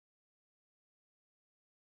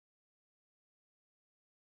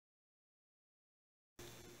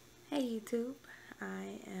Hey YouTube,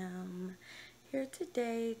 I am here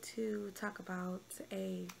today to talk about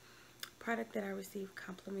a product that I received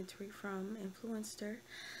complimentary from Influenster.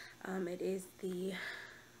 It is the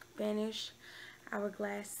Vanish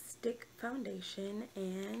Hourglass Stick Foundation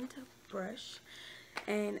and Brush,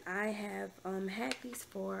 and I have had these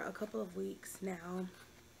for a couple of weeks now,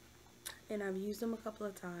 and I've used them a couple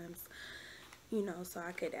of times, so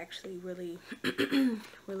I could actually really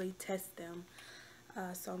really test them.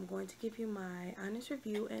 So I'm going to give you my honest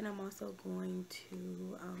review, and I'm also going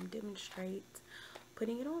to demonstrate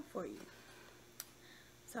putting it on for you.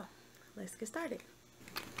 So let's get started.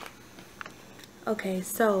 Okay,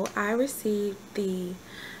 so I received the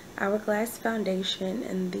Hourglass foundation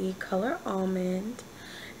in the color Almond,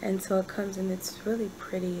 and so it comes in this really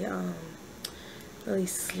pretty, really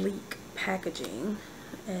sleek packaging,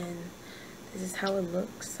 and this is how it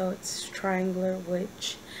looks. So it's triangular,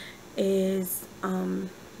 which is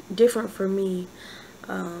different for me.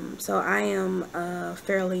 So I am a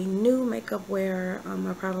fairly new makeup wearer.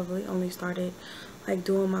 I probably only started like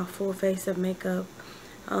doing my full face of makeup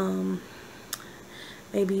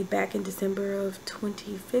maybe back in December of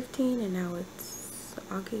 2015, and now it's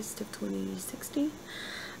August of 2016.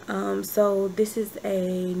 So this is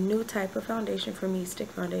a new type of foundation for me, stick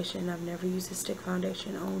foundation. I've never used a stick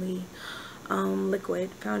foundation, only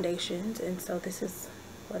liquid foundations, and so this is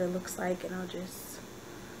what it looks like, and I'll just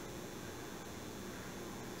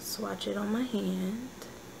swatch it on my hand.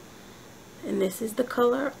 And this is the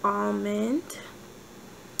color Almond.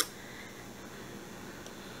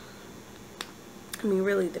 I mean,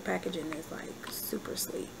 really, the packaging is like super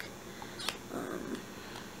sleek.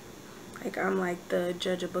 Like, I'm like the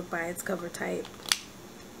judge a book by its cover type.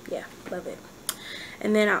 Yeah, love it.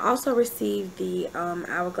 And then I also received the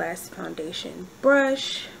Hourglass foundation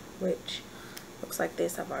brush, which looks like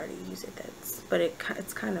this. I've already used it. But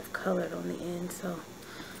it's kind of colored on the end. So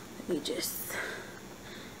let me just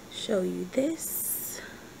show you this.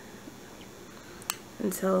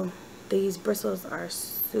 And so these bristles are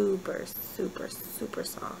super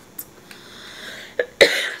soft.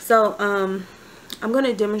 So I'm going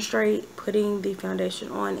to demonstrate putting the foundation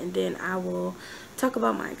on, and then I will talk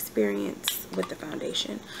about my experience with the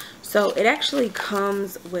foundation. So it actually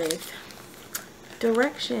comes with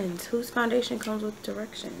directions. Whose foundation comes with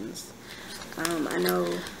directions? I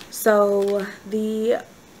know. So the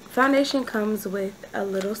foundation comes with a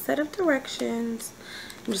little set of directions.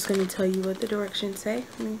 I'm just going to tell you what the directions say.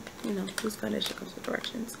 I mean, whose foundation comes with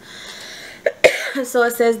directions. So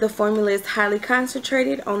it says the formula is highly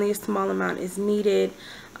concentrated. Only a small amount is needed.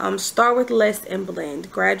 Start with less and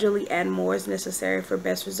blend. Gradually add more as necessary for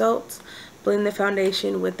best results. Blend the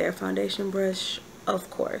foundation with their foundation brush,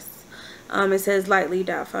 of course. It says lightly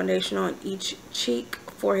dot foundation on each cheek,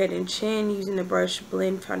 forehead, and chin. Using the brush,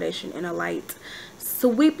 blend foundation in a light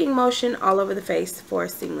sweeping motion all over the face for a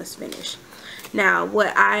seamless finish. Now,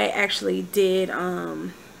 what I actually did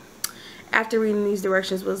after reading these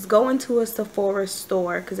directions was go into a Sephora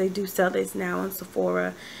store, because they do sell this now on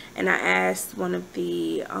Sephora, and I asked one of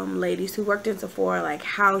the ladies who worked in Sephora, like,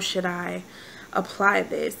 how should I apply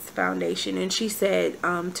this foundation, and she said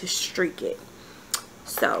to streak it.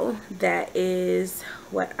 So that is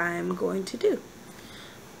what I'm going to do.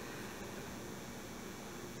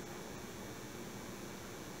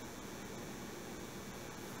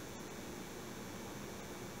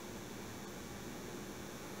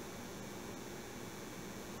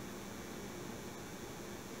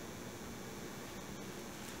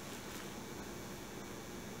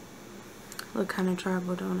 Look kind of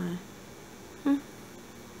tribal, don't I?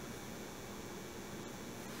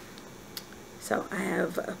 So I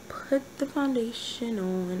have put the foundation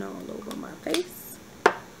on all over my face.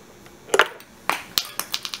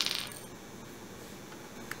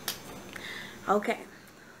 Okay,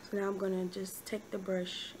 so now I'm going to just take the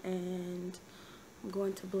brush and I'm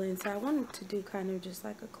going to blend. So I wanted to do kind of just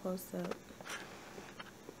like a close-up.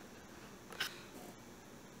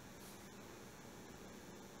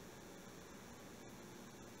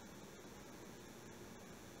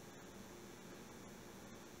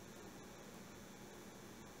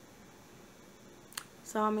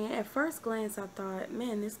 So, I mean, at first glance, I thought,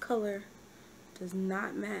 man, this color does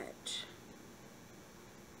not match.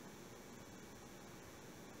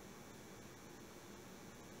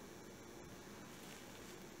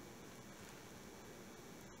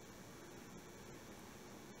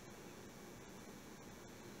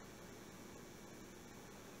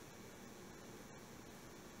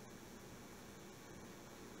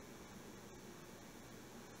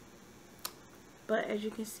 But as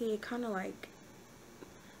you can see, it kind of like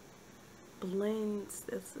blends.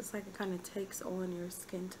 It's like it kind of takes on your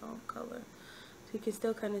skin tone color. So you can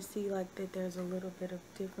still kind of see like that there's a little bit of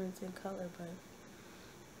difference in color, but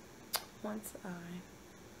once I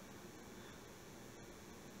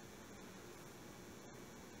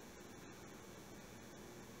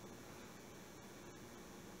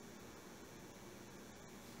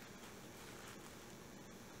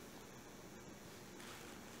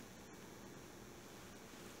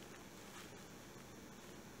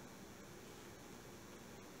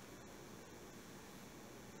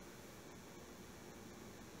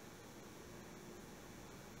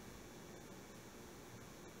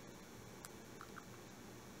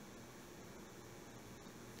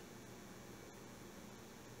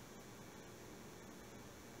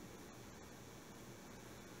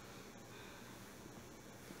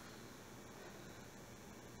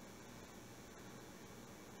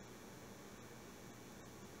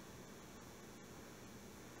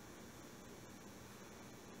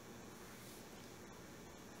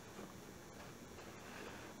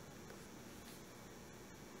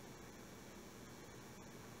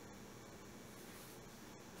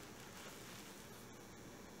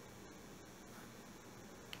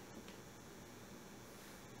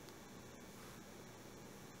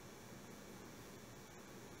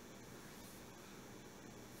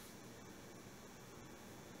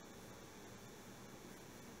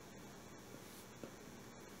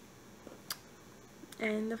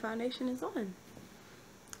and the foundation is on,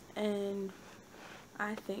 and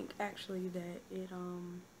I think actually that it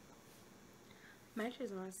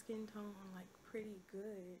matches my skin tone like pretty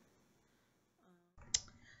good.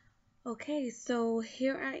 Okay, so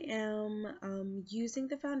here I am using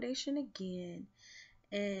the foundation again,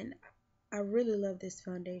 and I really love this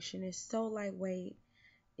foundation. It's so lightweight.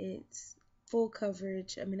 It's full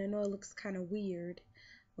coverage. I mean, I know it looks kind of weird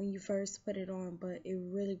when you first put it on, but it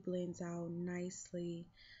really blends out nicely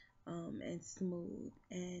and smooth.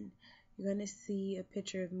 And you're going to see a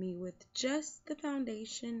picture of me with just the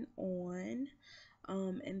foundation on.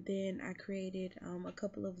 And then I created a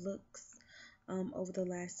couple of looks over the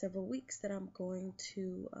last several weeks that I'm going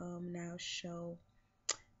to now show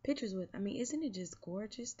pictures with. I mean, isn't it just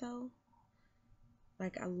gorgeous though?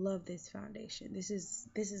 Like, I love this foundation. This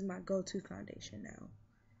is my go-to foundation now.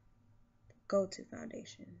 Go-to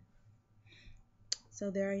foundation. So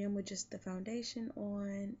there I am with just the foundation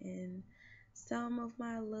on and some of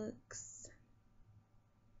my looks.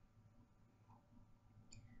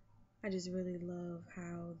 I just really love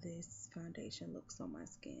how this foundation looks on my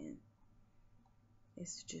skin.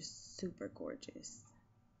 It's just super gorgeous.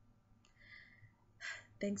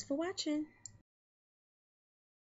 Thanks for watching.